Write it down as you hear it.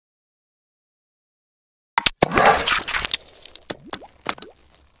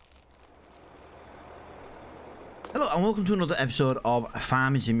Hello and welcome to another episode of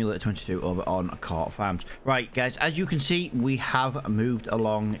Farming Simulator 22 over on Court Farms. Right guys, as you can see, we have moved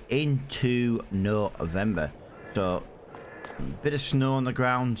along into November. So a bit of snow on the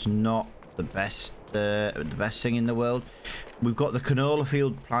ground's not the best thing in the world. We've got the canola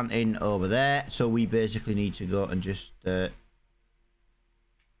field planting over there, so we basically need to go and just I'll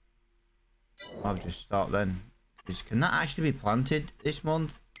just start then. Can that actually be planted this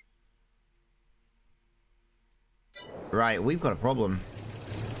month? Right, we've got a problem.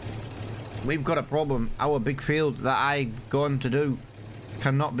 We've got a problem. Our big field that I'm going to do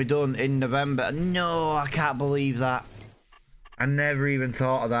cannot be done in November. No, I can't believe that. I never even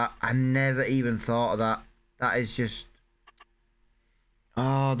thought of that. I never even thought of that. That is just...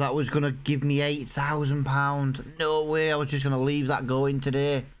 Oh, that was going to give me £8,000. No way, I was just going to leave that going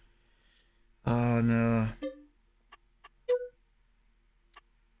today. Oh, no.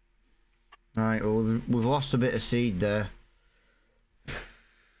 Right, well, we've lost a bit of seed there.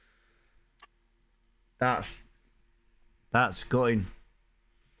 That's gutting.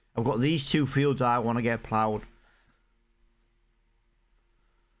 I've got these two fields I want to get ploughed.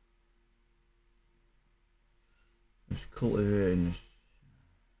 Just cultivating this.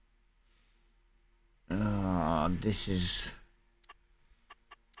 Oh,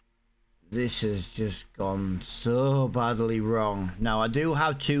 this has just gone so badly wrong. Now, I do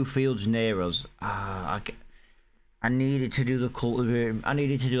have two fields near us. I needed to do the cultivating. I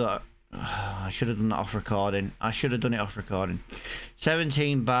needed to do that. I should have done that off recording. I should have done it off recording.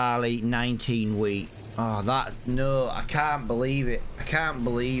 17 barley, 19 wheat. Oh, that... No, I can't believe it. I can't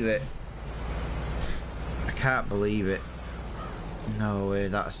believe it. I can't believe it. No way,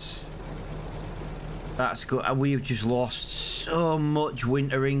 that's good. We've just lost so much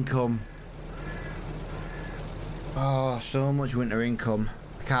winter income. Oh, so much winter income.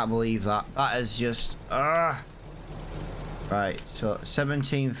 I can't believe that. That is just... Right, so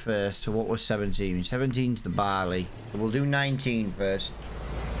 17 first. So what was 17? 17's the barley. So we'll do 19 first.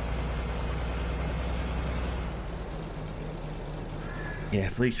 Yeah,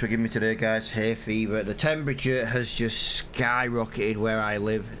 please forgive me today, guys. Hay fever. The temperature has just skyrocketed where I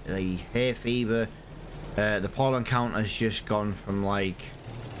live. The hay fever. The pollen count has just gone from like...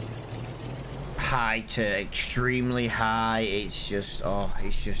 high to extremely high. It's just, oh,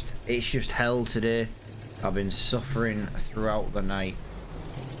 it's just hell today. I've been suffering throughout the night,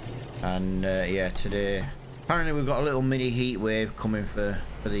 and yeah, today apparently we've got a little mini heat wave coming for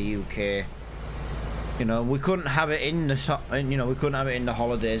the UK. You know, we couldn't have it in the we couldn't have it in the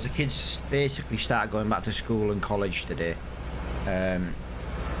holidays. The kids basically start going back to school and college today.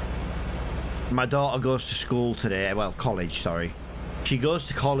 My daughter goes to school today, well, college, sorry. She goes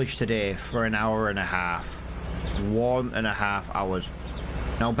to college today for an hour and a half. 1.5 hours.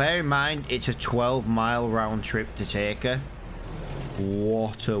 Now, bear in mind, it's a 12-mile round trip to take her.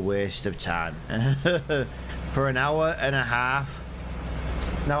 What a waste of time. For an hour and a half.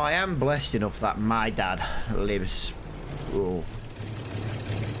 Now, I am blessed enough that my dad lives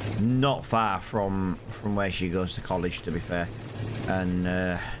not far from where she goes to college, to be fair. And,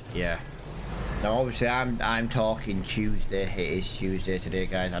 yeah. Now, obviously, I'm talking Tuesday. It is Tuesday today,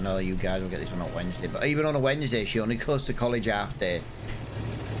 guys. I know you guys will get this on a Wednesday, but even on a Wednesday, she only goes to college half day.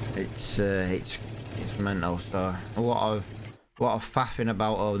 It's mental. So a lot of faffing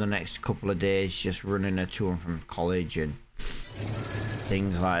about over the next couple of days, just running her to and from college and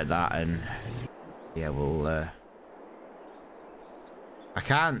things like that. And yeah, we'll. I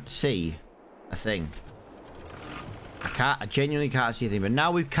can't see a thing. I genuinely can't see a thing, but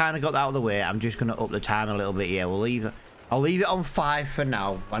now we've kind of got that out of the way, I'm just going to up the time a little bit. Yeah, I'll leave it on 5 for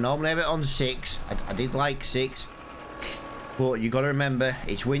now. I normally have it on 6. I did like 6, but you got to remember,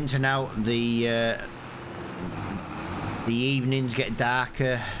 it's winter now. The evenings get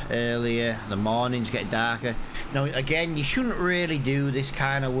darker earlier, the mornings get darker. Now, again, you shouldn't really do this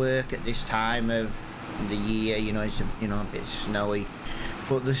kind of work at this time of the year. You know, it's a bit snowy.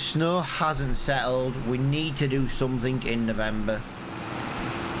 But the snow hasn't settled. We need to do something in November.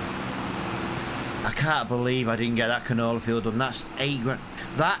 I can't believe I didn't get that canola field done. That's £8 grand.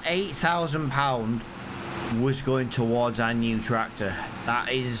 That £8,000 was going towards our new tractor.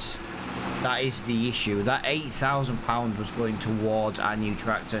 That is the issue. That £8,000 was going towards our new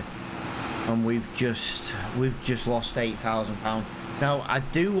tractor, and we've just lost £8,000. Now, I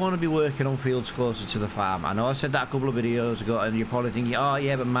do want to be working on fields closer to the farm. I know I said that a couple of videos ago, and you're probably thinking, oh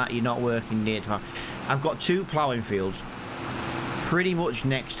yeah, but Matt, you're not working near to farm. I've got 2 ploughing fields pretty much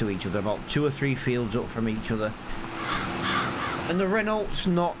next to each other, about 2 or 3 fields up from each other. And the Renault's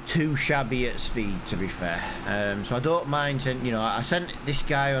not too shabby at speed, to be fair. So I don't mind, you know, I sent this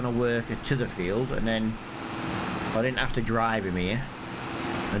guy on a worker to the field, and then I didn't have to drive him here.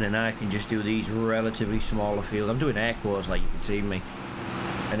 And then I can just do these relatively smaller fields. I'm doing air quotes like you can see me.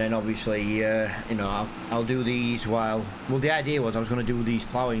 And then obviously, you know, I'll do these while... Well, the idea was I was going to do these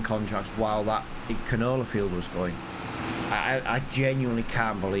ploughing contracts while that canola field was going. I genuinely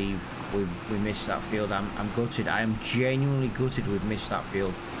can't believe we missed that field. I'm gutted. I am genuinely gutted we've missed that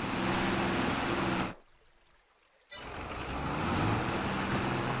field.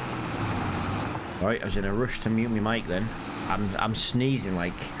 Right, I was in a rush to mute my mic then. I'm sneezing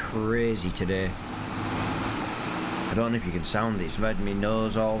like crazy today. I don't know if you can sound it. It's made my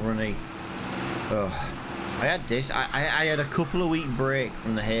nose all runny. Oh, I had this. I had a couple of week break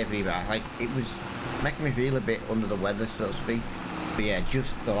from the hay fever. Like, it was making me feel a bit under the weather, so to speak. But yeah,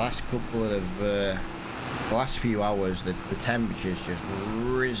 just the last couple of the last few hours, the temperature's just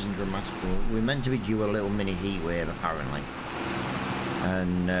risen dramatically. We're meant to be due a little mini heat wave apparently,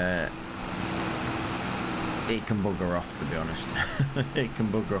 and it can bugger off, to be honest. It can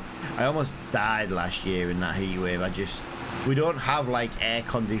bugger off. I almost died last year in that heat wave. We don't have like air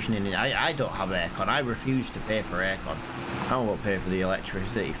conditioning. I don't have aircon. I refuse to pay for aircon. I won't pay for the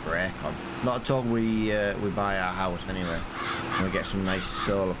electricity for aircon. Not until we buy our house anyway. And we get some nice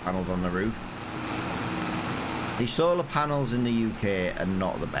solar panels on the roof. The solar panels in the UK are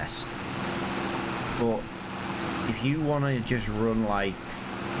not the best. But if you want to just run like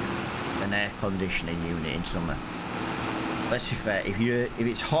an air conditioning unit in summer, let's be fair, if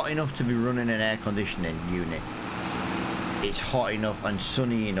it's hot enough to be running an air conditioning unit, it's hot enough and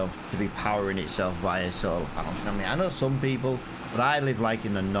sunny enough to be powering itself via solar panels. I mean, I know some people, but I live like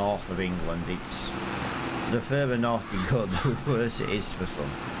in the north of England. It's the further north you go, the worse it is for some.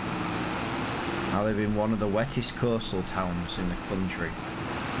 I live in one of the wettest coastal towns in the country.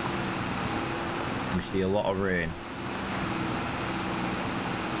 We see a lot of rain.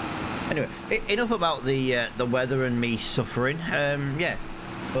 Anyway, enough about the weather and me suffering. Yeah.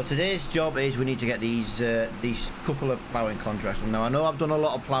 So today's job is we need to get these couple of ploughing contracts. Now I know I've done a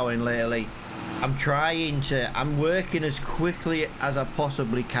lot of ploughing lately. I'm working as quickly as I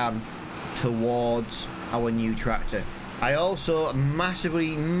possibly can towards our new tractor. I also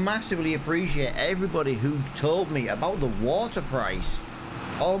massively appreciate everybody who told me about the water price.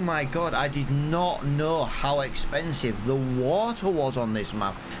 Oh my god, I did not know how expensive the water was on this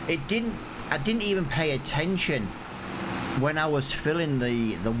map. I didn't even pay attention when I was filling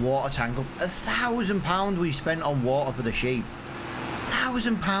the water tank up. £1,000 we spent on water for the sheep.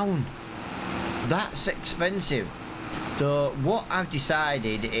 £1,000. That's expensive. So what I've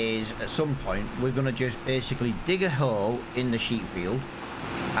decided is at some point we're going to just basically dig a hole in the sheep field,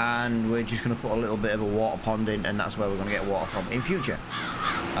 and we're just going to put a little bit of a water pond in, and that's where we're going to get water from in future.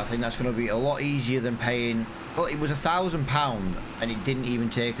 I think that's going to be a lot easier than paying... Well, it was £1,000 and it didn't even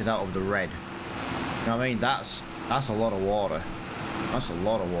take us out of the red. You know what I mean? That's a lot of water. That's a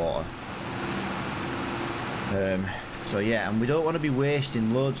lot of water. So yeah, and we don't want to be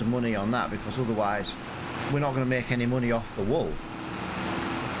wasting loads of money on that, because otherwise we're not going to make any money off the wool.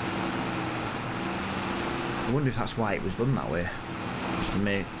 I wonder if that's why it was done that way, just to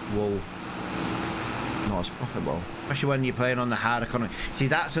make wool not as profitable, especially when you're playing on the hard economy. See,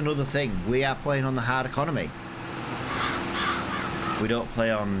 that's another thing. We are playing on the hard economy. We don't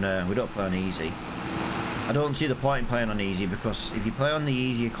play on easy. I don't see the point in playing on easy, because if you play on the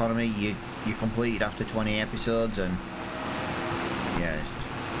easy economy, you complete it after 20 episodes, and yeah,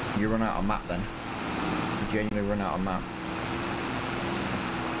 you run out of map then. You genuinely run out of map.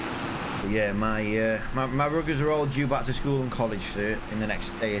 But yeah, my ruggers are all due back to school and college in the next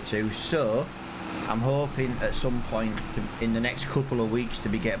day or two, so I'm hoping at some point in the next couple of weeks to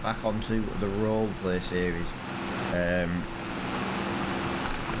get back onto the roleplay series.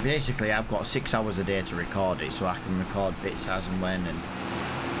 Basically, I've got 6 hours a day to record it, so I can record bits as and when, and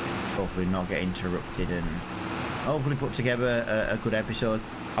hopefully not get interrupted, and hopefully put together a good episode.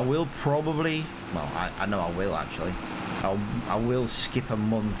 I will probably, well, I know I will actually. I will skip a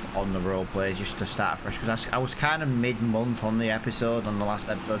month on the roleplay just to start fresh, because I was kind of mid-month on the episode, on the last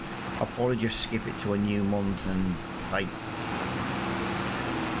episode. I'll probably just skip it to a new month, and like,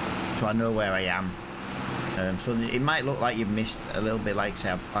 so I know where I am. So it might look like you've missed a little bit, like say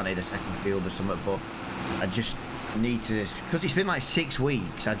I've planted a second field or something, but I just need to, because it's been like 6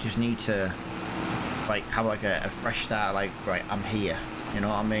 weeks, I just need to like have like a fresh start, like right, I'm here, you know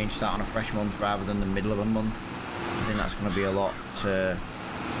what I mean, start on a fresh month rather than the middle of a month. I think that's going to be a lot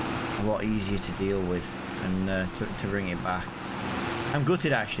easier to deal with, and to bring it back. I'm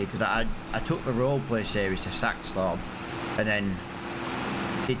gutted actually, because I took the roleplay series to Saxthorpe and then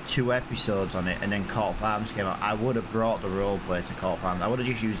did 2 episodes on it, and then Court Farms came out. I would have brought the roleplay to Court Farms. I would have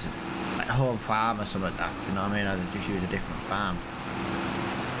just used home farm or something like that, you know what I mean? I'd just use a different farm.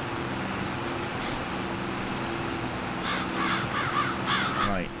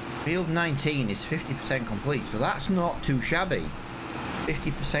 Right, field 19 is 50% complete, so that's not too shabby.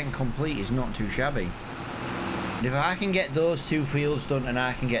 50% complete is not too shabby. And if I can get those 2 fields done and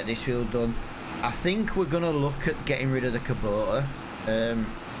I can get this field done, I think we're going to look at getting rid of the Kubota.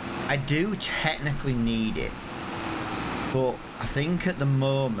 I do technically need it, but I think at the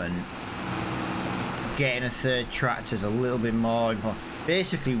moment getting a 3rd tractor is a little bit more important.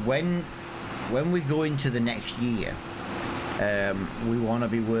 Basically, when we go into the next year, we want to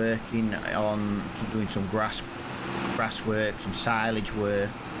be working on doing some grass work, some silage work,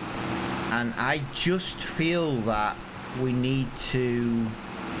 and I just feel that we need to,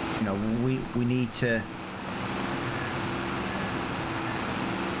 you know, we need to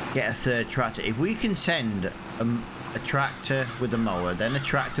get a 3rd tractor. If we can send a tractor with a mower, then a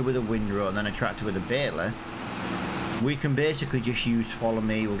tractor with a windrow, and then a tractor with a baler, we can basically just use Follow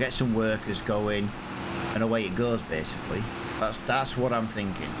Me. We'll get some workers going, and away it goes. Basically, that's what I'm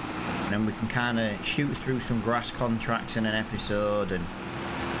thinking. And then we can kind of shoot through some grass contracts in an episode. And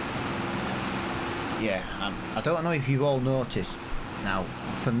yeah, I don't know if you've all noticed. Now,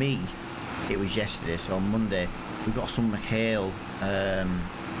 for me, it was yesterday, so on Monday we got some McHale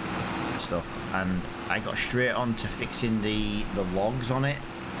stuff, and I got straight on to fixing the logs on it.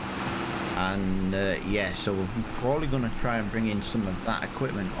 And yeah, so we're probably going to try and bring in some of that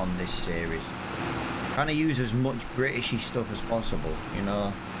equipment on this series. Trying to use as much Britishy stuff as possible, you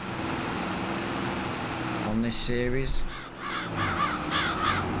know, on this series.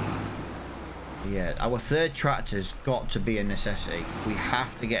 Yeah, our 3rd tractor's got to be a necessity. We have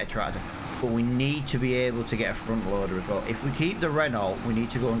to get a tractor, but we need to be able to get a front loader as well. If we keep the Renault, we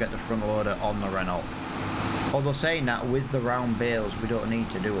need to go and get the front loader on the Renault. Although saying that, with the round bales, we don't need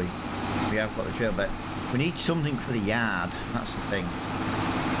to, do we? We have got the trail, but we need something for the yard. That's the thing.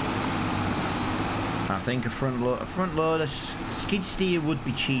 I think a front loader skid steer would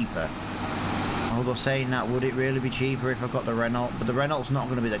be cheaper. Although saying that, would it really be cheaper if I got the Renault? But the Renault's not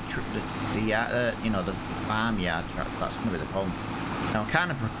going to be you know, the farmyard truck. That's going to be the problem. Now I'm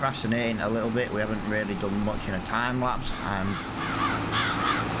kind of procrastinating a little bit. We haven't really done much in a time lapse, and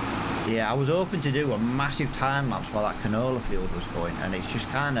yeah, I was hoping to do a massive time lapse while that canola field was going, and it's just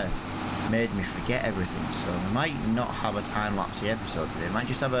kind of made me forget everything. So we might not have a time lapse episode today. We might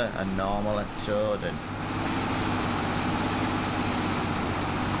just have a normal episode and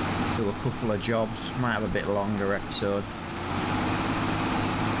do a couple of jobs. Might have a bit longer episode.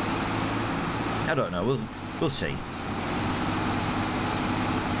 I don't know. We'll see.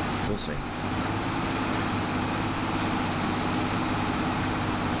 We'll see.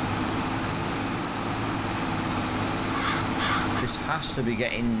 This has to be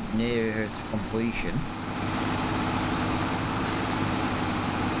getting nearer to completion.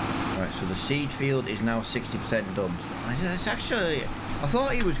 Right, so the seed field is now 60% done. It's actually, I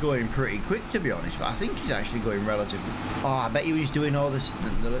thought he was going pretty quick, to be honest, but I think he's actually going relatively. Oh, I bet he was doing all this,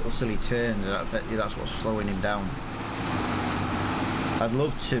 the little silly turns. I bet you that's what's slowing him down. I'd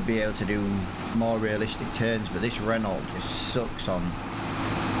love to be able to do more realistic turns, but this Renault just sucks on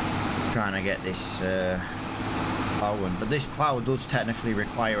trying to get this plough one. But this plough does technically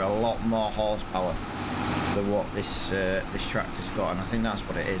require a lot more horsepower than what this this tractor's got, and I think that's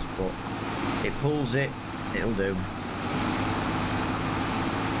what it is. But it pulls it, it'll do.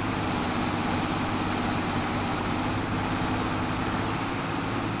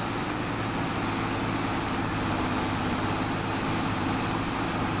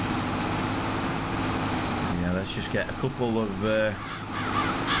 Just get a couple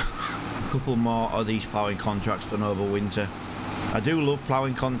more of these ploughing contracts done over winter. I do love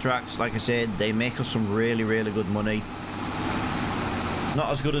ploughing contracts. Like I said, they make us some really good money. Not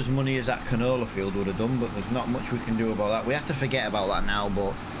as good as money as that canola field would have done, but there's not much we can do about that. We have to forget about that now,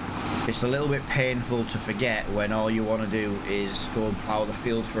 but it's a little bit painful to forget when all you want to do is go and plough the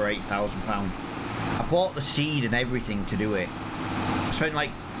field for £8,000. I bought the seed and everything to do it. I spent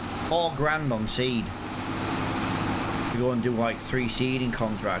like £4 grand on seed to go and do like 3 seeding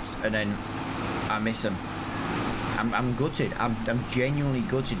contracts, and then I miss them. I'm gutted. I'm genuinely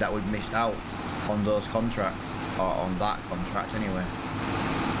gutted that we've missed out on those contracts, or on that contract anyway.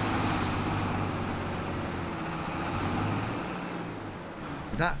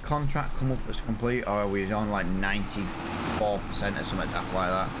 Did that contract come up as complete, or are we on like 94% or something like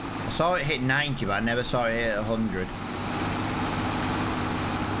that? I saw it hit 90, but I never saw it hit 100.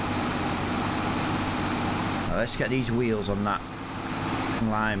 Let's get these wheels on that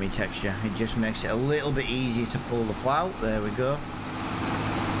limey texture. It just makes it a little bit easier to pull the plough. There we go.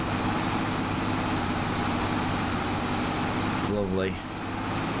 Lovely.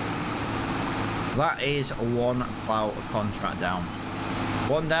 That is one plough contract down.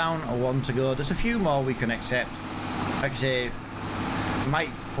 One down, a one to go. There's a few more we can accept. Like I say, might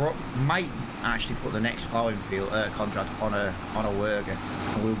actually put the next ploughing field contract on a worker,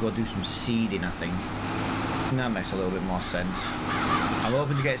 and we'll go do some seeding. I think that makes a little bit more sense. I'm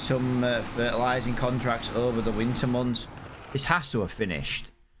hoping to get some fertilizing contracts over the winter months. This has to have finished.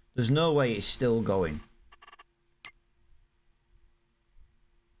 There's no way it's still going.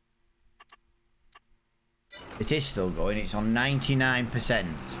 It is still going. It's on 99%.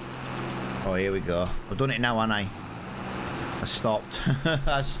 Oh, here we go. I've done it now, haven't I? I stopped.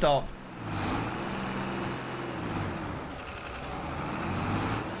 I stopped.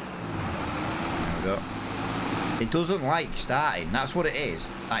 There we go. It doesn't like starting. That's what it is.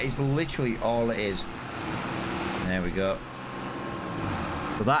 That is literally all it is. There we go.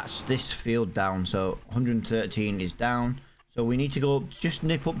 So that's this field down. So 113 is down. So we need to go just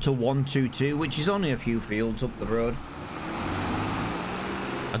nip up to 122, which is only a few fields up the road.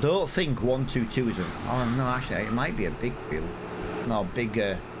 I don't think 122 is a... Oh, no, actually, it might be a big field. No,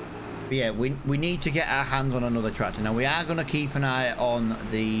 bigger. But yeah, we need to get our hands on another tractor. Now, we are going to keep an eye on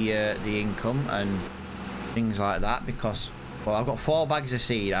the income and things like that because, well, I've got 4 bags of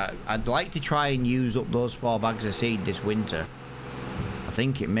seed. I'd like to try and use up those 4 bags of seed this winter. I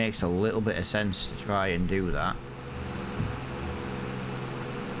think it makes a little bit of sense to try and do that.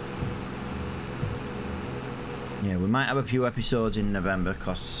 Yeah, we might have a few episodes in November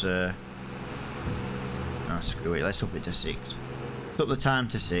because... oh, screw it. Let's up it to 6. Up the time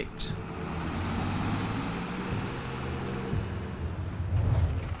to 6.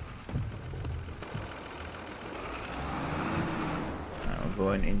 Now we're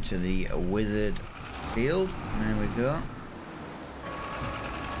going into the withered field. There we go.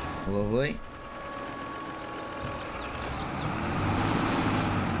 Lovely.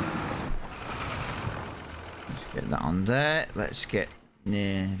 Get that on there. Let's get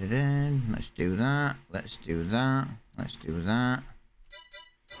near it in. Let's do that. Let's do that. Let's do that.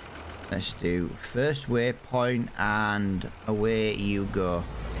 Let's do first waypoint and away you go.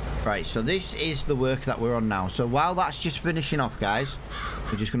 Right, so this is the work that we're on now. So while that's just finishing off, guys,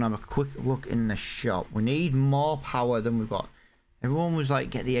 we're just going to have a quick look in the shop. We need more power than we've got. Everyone was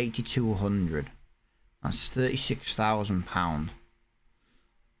like, get the 8200. That's £36,000.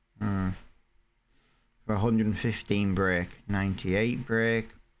 For 115 brake, 98 brake.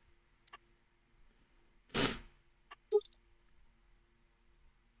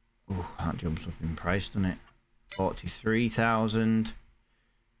 Oh, that jumps up in price, doesn't it? 43,000.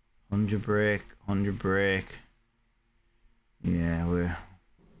 100 brake, 100 brake. Yeah, we're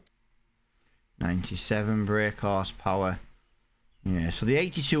 97 brake horsepower. Yeah, so the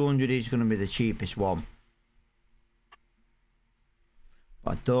 8200 is going to be the cheapest one.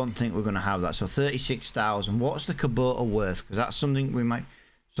 But I don't think we're going to have that. So 36,000. What's the Kubota worth? Because that's something we might...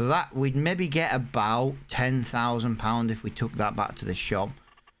 So that we'd maybe get about £10,000 if we took that back to the shop.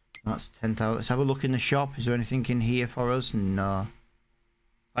 That's 10,000. Let's have a look in the shop. Is there anything in here for us? No.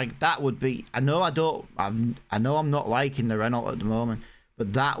 Like that would be... I know I'm not liking the Renault at the moment.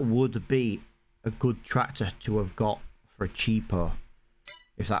 But that would be a good tractor to have got for cheaper.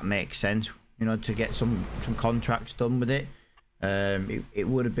 If that makes sense. You know, to get some contracts done with it. It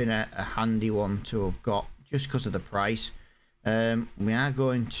would have been a handy one to have got just because of the price. We are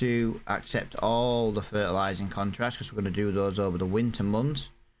going to accept all the fertilizing contracts because we're going to do those over the winter months.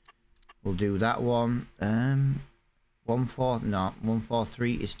 We'll do that one.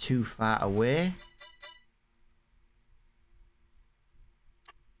 143 is too far away.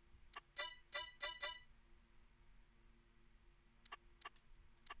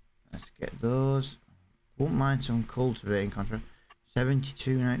 Let's get those. Won't mind some cultivating contract.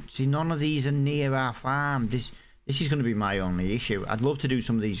 72. See, none of these are near our farm. This is going to be my only issue. I'd love to do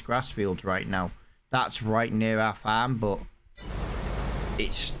some of these grass fields right now. That's right near our farm, but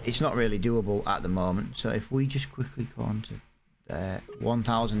it's not really doable at the moment. So if we just quickly go on to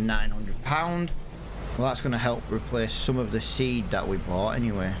 £1,900, well, that's going to help replace some of the seed that we bought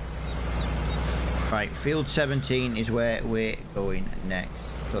anyway. Right, field 17 is where we're going next.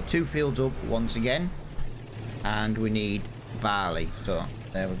 So 2 fields up once again, and we need barley. So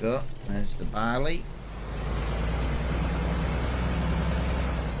there we go. There's the barley.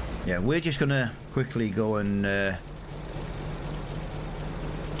 Yeah, we're just gonna quickly go and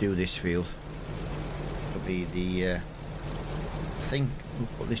do this field. It'll be the I think we'll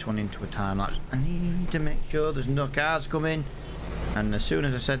put this one into a time lapse. I need to make sure there's no cars coming, and as soon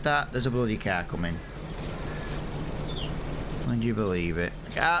as I said that, there's a bloody car coming. Would you believe it? I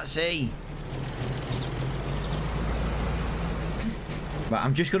can't see. But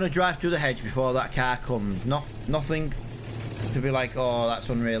I'm just going to drive through the hedge before that car comes. Nothing to be like, oh, that's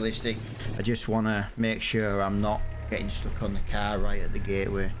unrealistic. I just want to make sure I'm not getting stuck on the car right at the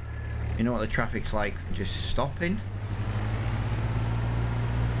gateway. You know what the traffic's like, just stopping.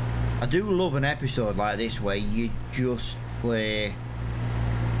 I do love an episode like this where you just play,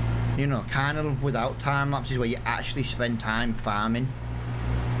 you know, kind of without time lapses, where you actually spend time farming.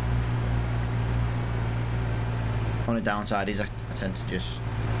 Only downside is I tend to just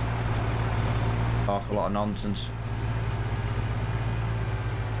talk a lot of nonsense.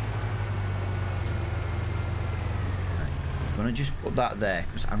 I'm gonna just put that there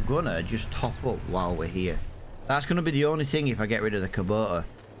because I'm gonna just top up while we're here. That's gonna be the only thing if I get rid of the Kubota,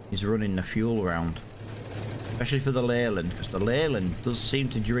 is running the fuel around, especially for the Leyland, because the Leyland does seem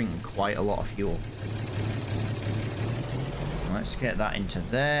to drink quite a lot of fuel. Let's get that into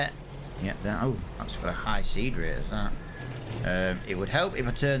there. Yep, oh, that's got a high seed rate, is that? It would help if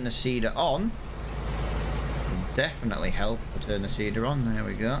I turn the seeder on. It would definitely help if I turn the seeder on. There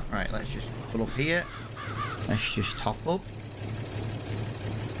we go. Right, let's just pull up here. Let's just top up.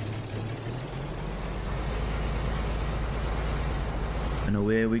 And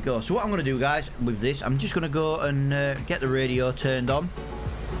away we go. So what I'm going to do, guys, with this, I'm just going to go and get the radio turned on,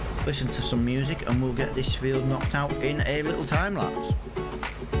 listen to some music, and we'll get this field knocked out in a little time lapse.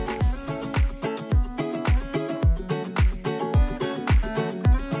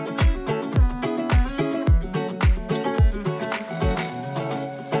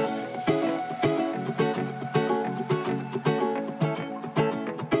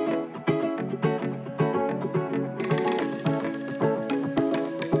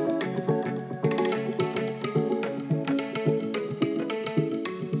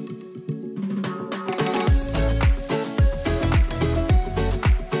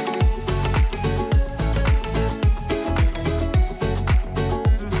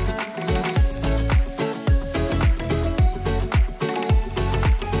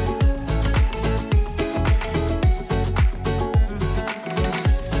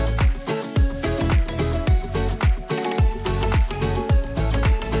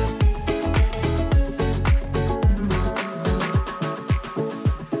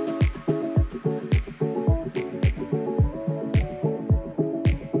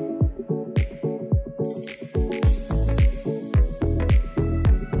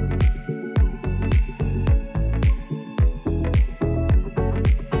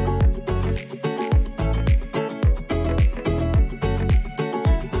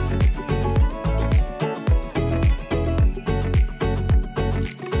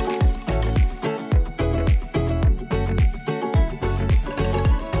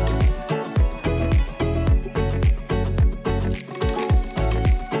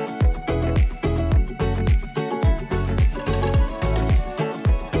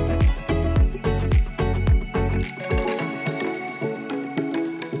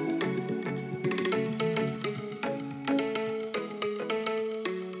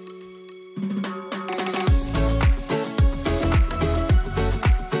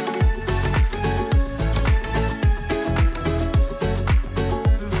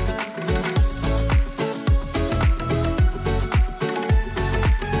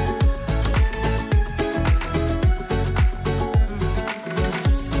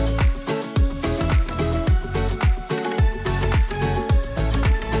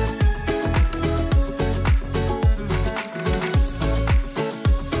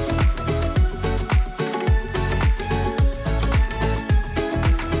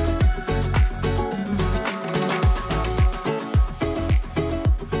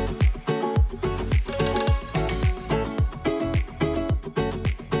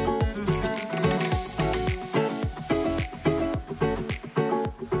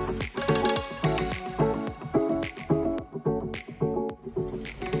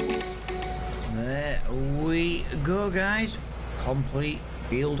 Guys, complete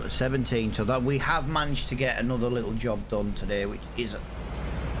field 17, so that we have managed to get another little job done today, which is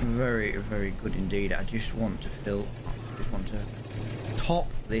very, very good indeed. I just want to top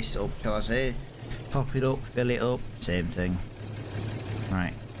this up, shall I say? Top it up, fill it up, same thing.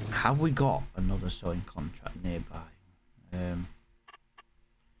 Right, have we got another sowing contract nearby?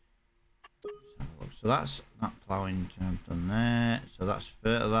 So that's that ploughing done there, so that's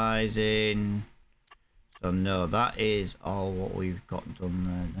fertilizing. So no, that is all what we've got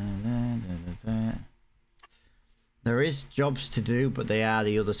done there. There is jobs to do, but they are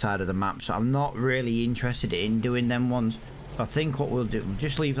the other side of the map, so I'm not really interested in doing them ones. So I think what we'll do, we'll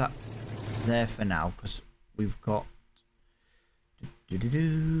just leave that there for now, because we've got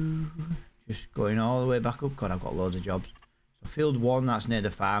just going all the way back up. God, I've got loads of jobs. So field 1, that's near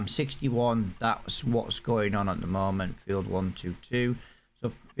the farm. 61, that's what's going on at the moment. Field 122.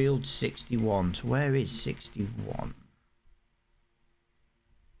 So field 61. So where is 61?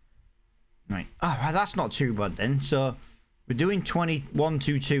 Right. Oh, well, that's not too bad then. So we're doing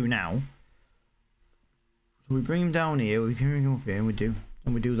 2122 now. So we bring him down here. We can bring him up here, and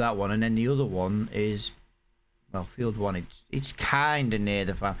we do that one, and then the other one is, well, field 1. It's kind of near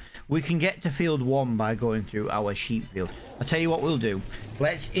the farm. We can get to field 1 by going through our sheep field. I'll tell you what we'll do.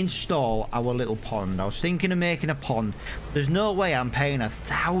 Let's install our little pond. I was thinking of making a pond. There's no way I'm paying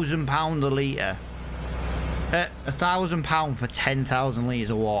 £1,000 a litre. £1,000 for 10,000 litres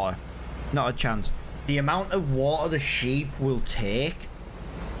of water. Not a chance. The amount of water the sheep will take,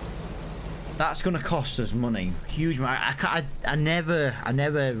 that's going to cost us money. Huge. I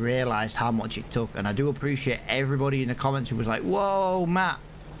never realised how much it took, and I do appreciate everybody in the comments who was like, "Whoa, Matt,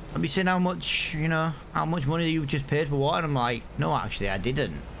 have you seen how much, how much money you just paid for water?" And I'm like, no, actually, I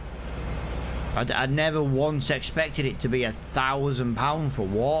didn't. I never once expected it to be £1,000 for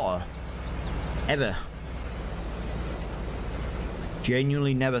water, ever.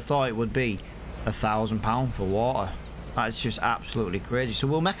 Genuinely never thought it would be £1,000 for water. That's just absolutely crazy. So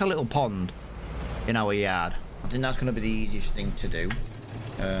we'll make a little pond in our yard. I think that's going to be the easiest thing to do.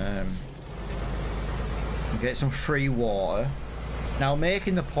 Get some free water. Now,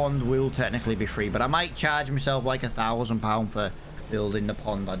 making the pond will technically be free, but I might charge myself like £1,000 for building the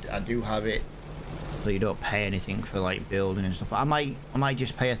pond. I do have it so you don't pay anything for like building and stuff. But I might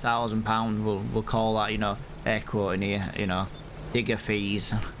just pay £1,000. We'll call that, air quote in here, digger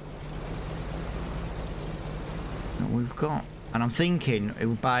fees. We've got, and I'm thinking we're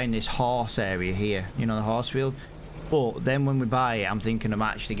buying this horse area here, the horse field, but then when we buy it, I'm thinking of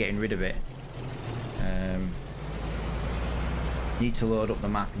actually getting rid of it. Need to load up the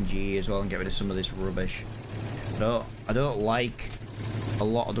map in GE as well and get rid of some of this rubbish. I don't like a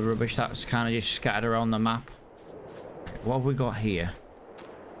lot of the rubbish that's kind of just scattered around the map. What have we got here?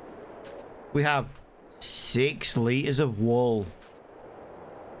 We have 6 litres of wool.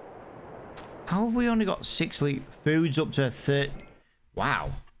 How have we only got 6 litres? Food's up to 30.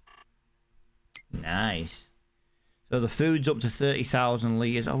 Wow. Nice. So the food's up to 30,000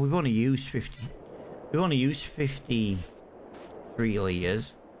 litres. Oh, we've only used 50. We've only used 53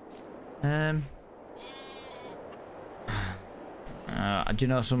 litres. Do you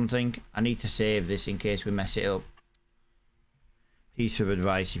know something? I need to save this in case we mess it up. Piece of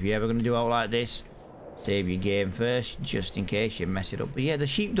advice: if you're ever going to do out like this, save your game first, just in case you mess it up. But yeah, the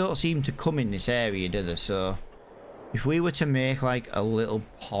sheep don't seem to come in this area, do they? So if we were to make like a little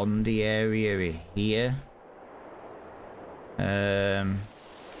pondy area here,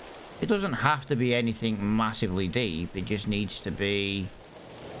 it doesn't have to be anything massively deep. It just needs to be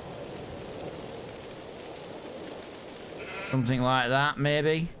something like that,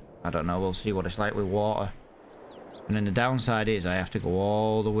 maybe. I don't know. We'll see what it's like with water. And then the downside is I have to go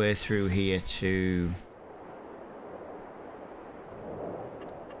all the way through here to...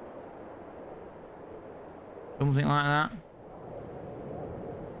 something like that.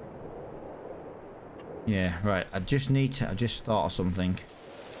 Yeah, right. I just thought of something.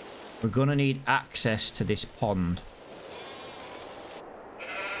 We're gonna need access to this pond.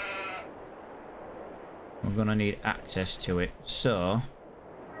 We're gonna need access to it. So...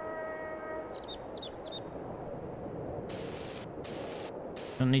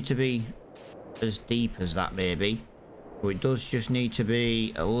 doesn't need to be as deep as that, maybe. But it does just need to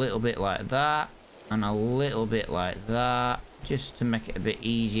be a little bit like that. And a little bit like that. Just to make it a bit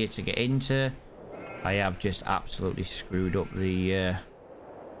easier to get into. I have just absolutely screwed up the...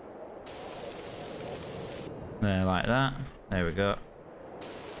 there, like that. There we go.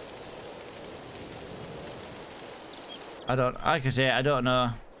 Like I say, I don't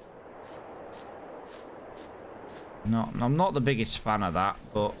know. I'm not the biggest fan of that,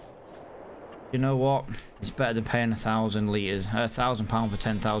 but you know what? It's better than paying £1,000 for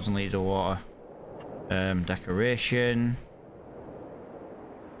 10,000 litres of water. Decoration.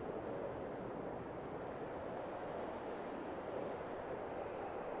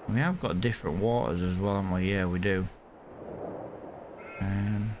 We have got different waters as well, haven't we? Yeah, we do.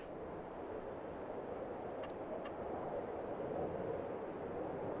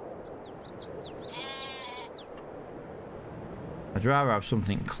 I'd rather have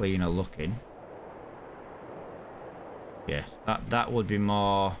something cleaner looking. Yeah, that would be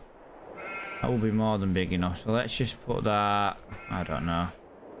more. That would be more than big enough. So let's just put that. I don't know.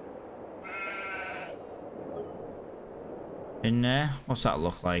 In there. What's that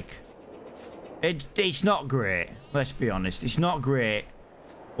look like? It's not great. Let's be honest. It's not great.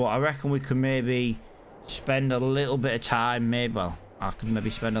 But I reckon we could maybe spend a little bit of time, maybe, well, I could maybe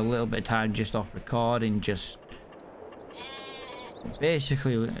spend a little bit of time just off recording, just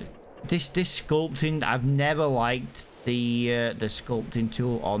basically this sculpting. I've never liked the sculpting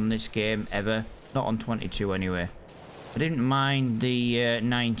tool on this game ever, not on 22 anyway. I didn't mind the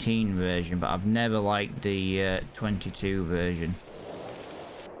 19 version, but I've never liked the 22 version.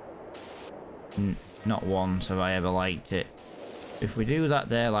 Not once have I ever liked it. If we do that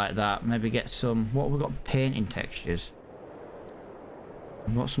there like that, maybe get some, what have we got? Painting textures.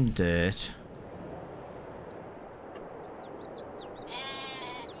 We've got some dirt.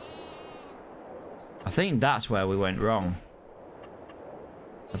 I think that's where we went wrong.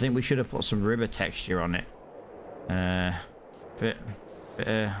 I think we should have put some river texture on it. Bit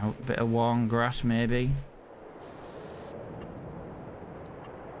of warm grass maybe.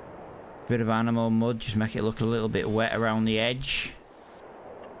 Bit of animal mud, just make it look a little bit wet around the edge.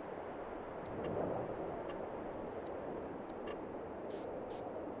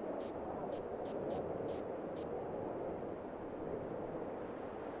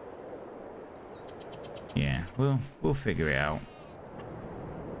 Yeah, we'll figure it out.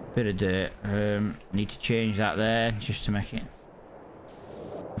 Bit of dirt. Need to change that there just to make it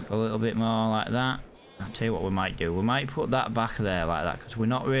look a little bit more like that. I'll tell you what we might do. We might put that back there like that, because we're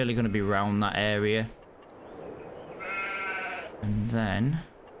not really going to be round that area. And then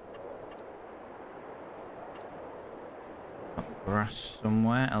grass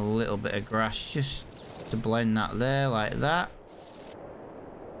somewhere, a little bit of grass just to blend that there like that.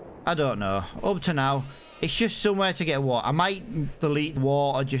 I don't know. Up to now, it's just somewhere to get water. I might delete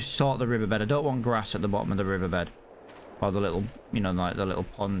water, just sort the riverbed. I don't want grass at the bottom of the riverbed, or the little, you know, like the little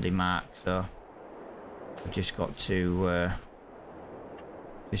pondy mark. So I've just got to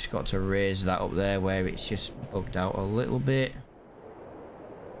raise that up there where it's just bugged out a little bit,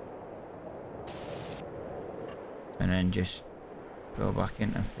 and then just go back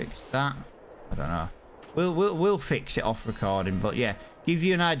in and fix that. I don't know. We'll fix it off recording, but yeah, give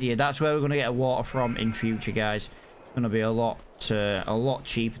you an idea. That's where we're going to get water from in future, guys. It's going to be a lot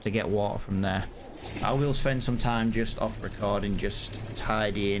cheaper to get water from there. I will spend some time just off recording, just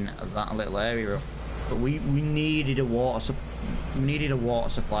tidying that little area up. But we needed a water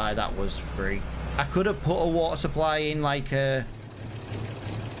supply that was free. I could have put a water supply in, like a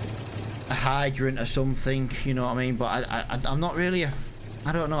hydrant or something, you know what I mean? But I'm not really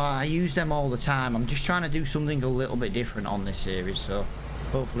I don't know, I use them all the time. I'm just trying to do something a little bit different on this series, so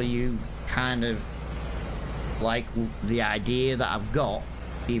hopefully you kind of like the idea that I've got,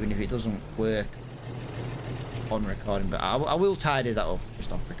 even if it doesn't work on recording. But I will tidy that up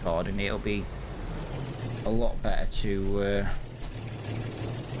just off recording. It'll be a lot better to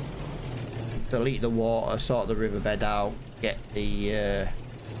delete the water, sort the riverbed out, get it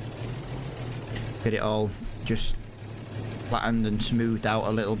all just flattened and smoothed out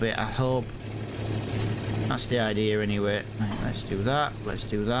a little bit. I hope that's the idea anyway. Right, let's do that, let's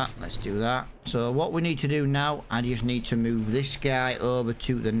do that, let's do that. So what we need to do now, I just need to move this guy over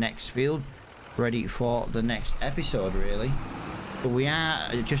to the next field, ready for the next episode really. But we are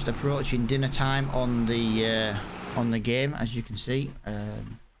just approaching dinner time on the game, as you can see.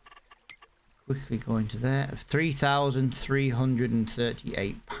 Quickly going to there,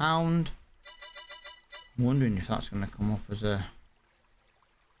 £3,338. I'm wondering if that's going to come up as a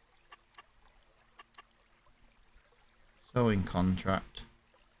sewing contract.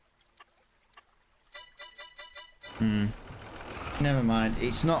 Never mind.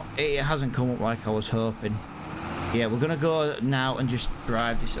 It's not. It hasn't come up like I was hoping. Yeah, we're gonna go now and just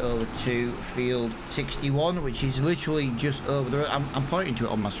drive this over to field 61, which is literally just over the road. I'm pointing to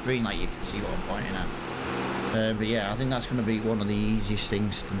it on my screen, like you can see what I'm pointing at. But yeah, I think that's gonna be one of the easiest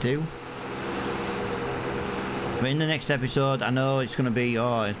things to do. But in the next episode, I know it's going to be,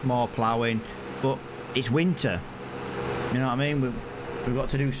 it's more ploughing, but it's winter. You know what I mean? We've got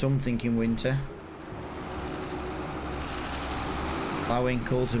to do something in winter. Ploughing,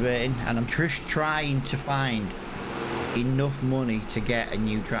 cultivating, and I'm just trying to find enough money to get a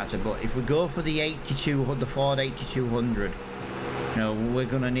new tractor. But if we go for the Ford 8200, you know, we're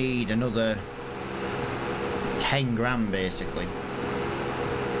going to need another 10 grand basically.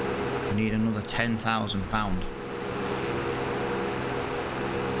 We need another £10,000.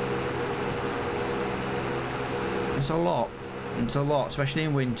 It's a lot. It's a lot, especially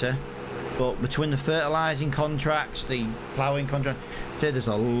in winter. But between the fertilising contracts, the ploughing contract, there's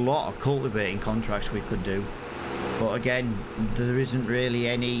a lot of cultivating contracts we could do. But again, there isn't really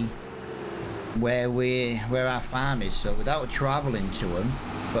any where our farm is, so without travelling to them.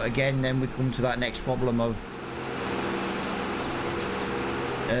 But again, then we come to that next problem of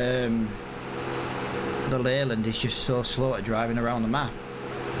the Leyland is just so slow at driving around the map.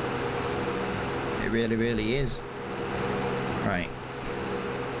 It really, really is. Right.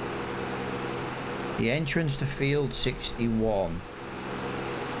 The entrance to field 61.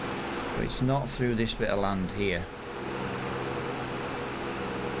 But it's not through this bit of land here.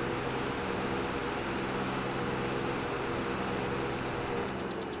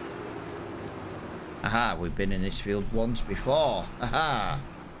 Aha, we've been in this field once before. Aha.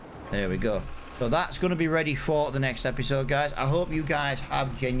 There we go. So that's going to be ready for the next episode, guys. I hope you guys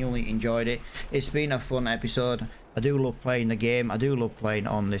have genuinely enjoyed it. It's been a fun episode. I do love playing the game. I do love playing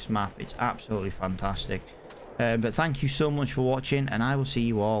on this map. It's absolutely fantastic. But thank you so much for watching, and I will see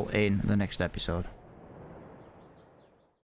you all in the next episode.